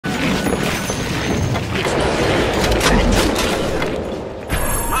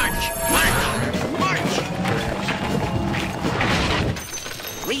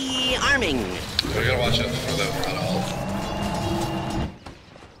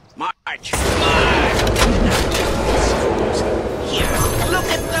March! March! Here, look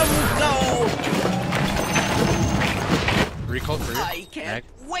at them go! Recall crew. I can't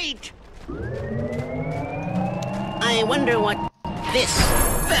wait! I wonder what this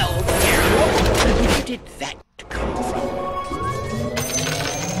fell there. Where did that come from?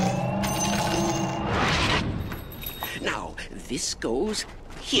 Now, this goes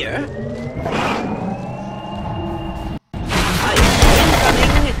here.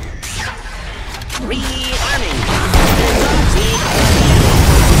 Incoming! Rearming!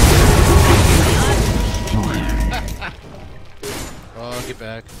 Oh, get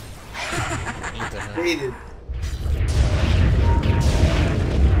back. Hated.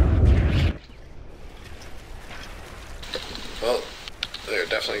 Well, they're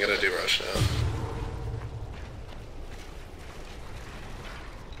definitely gonna do rush now.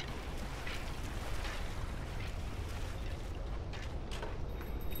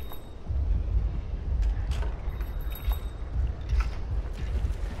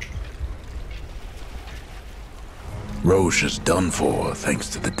 Roche is done for, thanks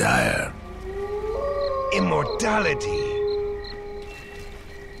to the Dire. Immortality.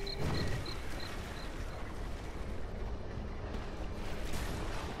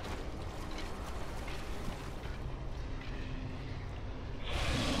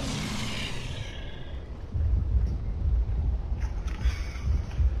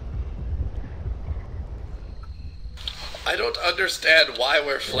 I don't understand why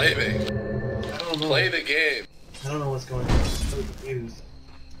we're flaming. I don't know. Play the game. I don't know what's going on. I'm so confused.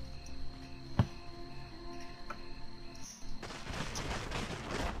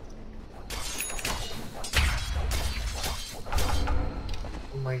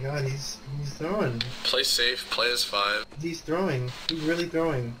 Oh my god, he's throwing. Play safe, play as 5. He's throwing. He's really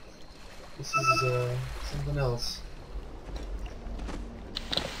throwing. This is something else.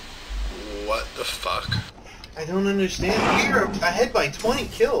 What the fuck? I don't understand. You're ahead by 20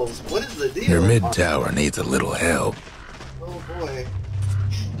 kills. What is the deal? Your mid tower needs a little help. Oh boy.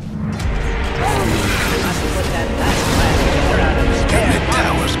 Your mid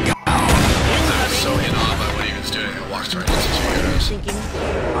tower's gone. I was so in awe by what he was doing. I walked right into 2 heroes.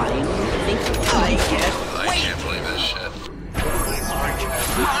 I can't I wait! can't believe this shit. March!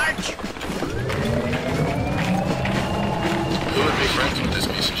 March! Who would be friends with this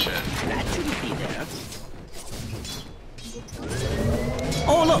piece of shit? That shouldn't be there.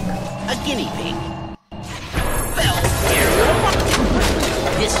 Oh look! A guinea pig! Fell here!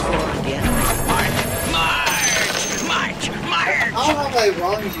 This floor again. March! March! March! March! How have I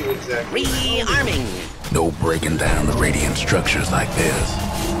wronged you exactly? Rearming! No breaking down the radiant structures like this.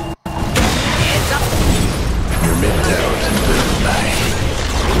 Heads up! Your mid tower's in good light.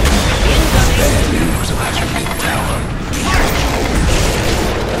 Incoming! Bad news about your mid tower.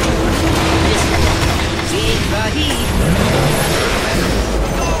 See the heat!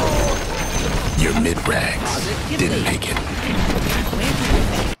 Your mid rags didn't make it.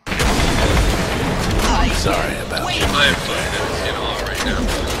 Sorry about you. I'm fine in awe right now.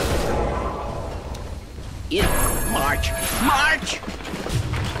 In March! March!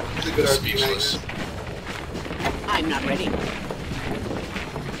 It's a good Speechless. I'm not ready.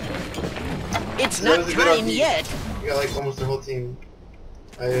 It's That not was a good time RP. yet. You got like almost their whole team.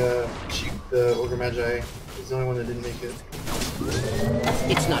 I cheeked the Ogre Magi. He's the only one that didn't make it.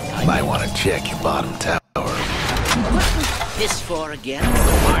 It's not time. Might want to check your bottom tower. This for again.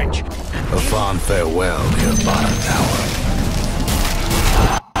 March. A fond farewell to your bottom tower.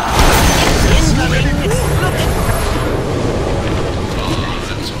 Incoming. Look at. Oh,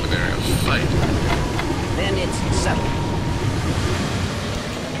 that's what they're gonna fight. Then it's settled.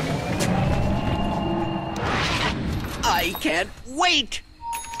 I can't wait.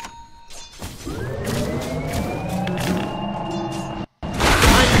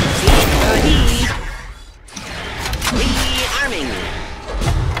 Rearming.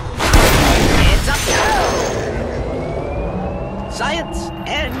 Heads up. Science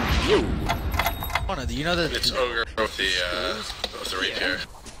and you. Do you know that It's Ogre with the rapier.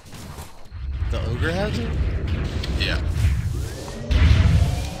 the ogre has it? Yeah.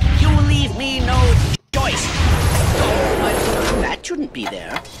 You leave me no choice. Oh, my God. That shouldn't be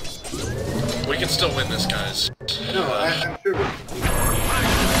there. We can still win this, guys. No, I'm sure. We're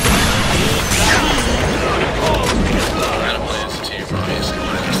gonna play as a team, obviously.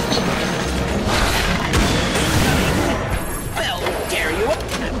 Well, dare you?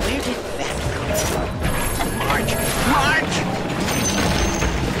 Where did that come from? March! March!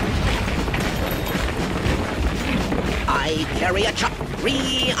 I carry a chop.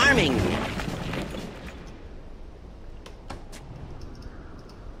 Rearming.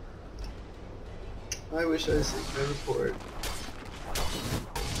 I wish I saved my report.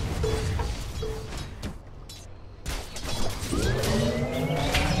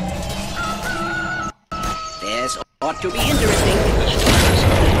 This ought to be interesting.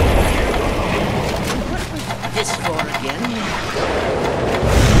 This for again.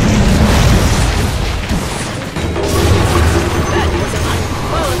 That was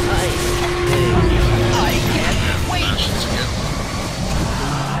unqualified. I can't wait.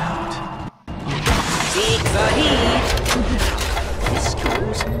 Take the heat. This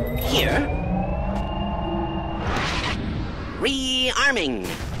goes here. Rearming.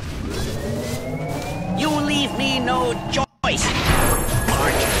 You leave me no choice.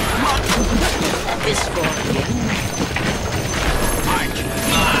 March, march. This for again. March,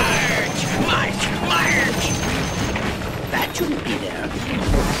 march, march, march. That shouldn't be there.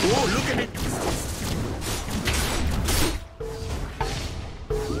 Oh, look at it.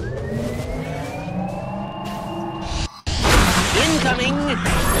 Incoming.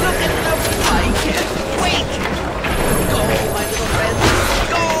 Look at the... I can't wait. Go, my little friend.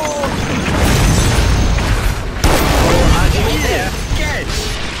 Go. There. Get.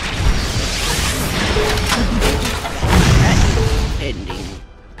 Ending.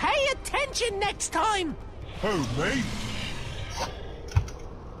 Pay attention next time. Oh, mate.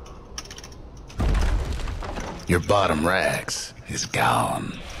 Your bottom rags is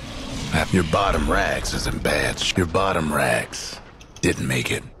gone. Your bottom rags is in bad. Your bottom rags didn't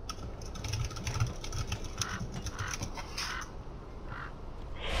make it.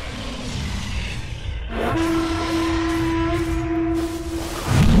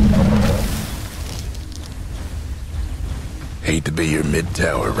 Hate to be your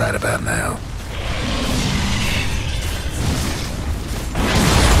mid-tower right about now.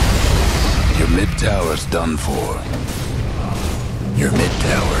 Your mid-tower's done for. Your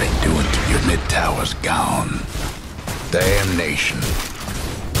mid-tower ain't doing it. Your mid-tower's gone. Damnation.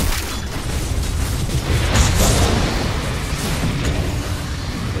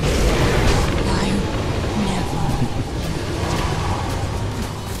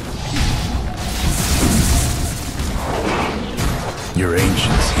 Your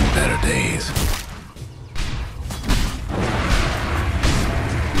ancients seen better days.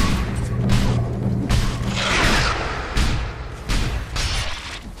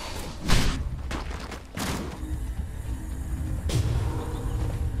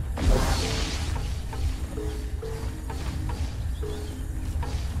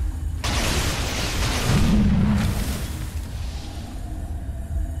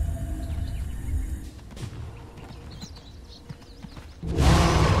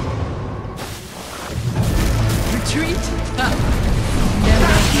 Retreat?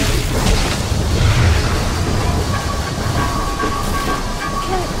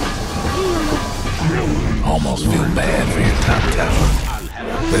 Almost feel bad for your top tower.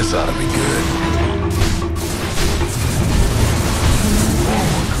 This ought to be good.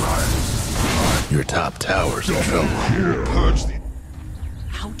 Your top tower's in trouble.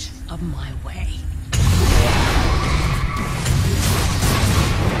 Out of my way.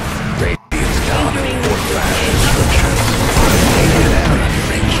 Radiant's gone in fortified construction. Get out of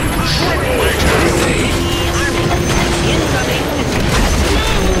your ancients.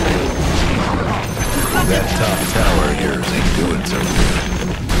 That top tower of yours ain't doing so good.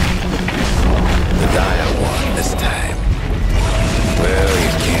 The Dia won this time. Well,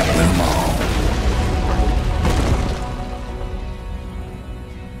 you can't win them all.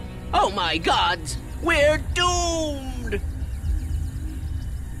 Oh my gods! We're doomed!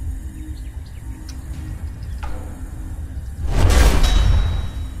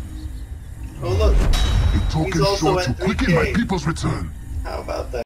 Oh look, The talk he's is also short at to quicken my 3K. people's return. How about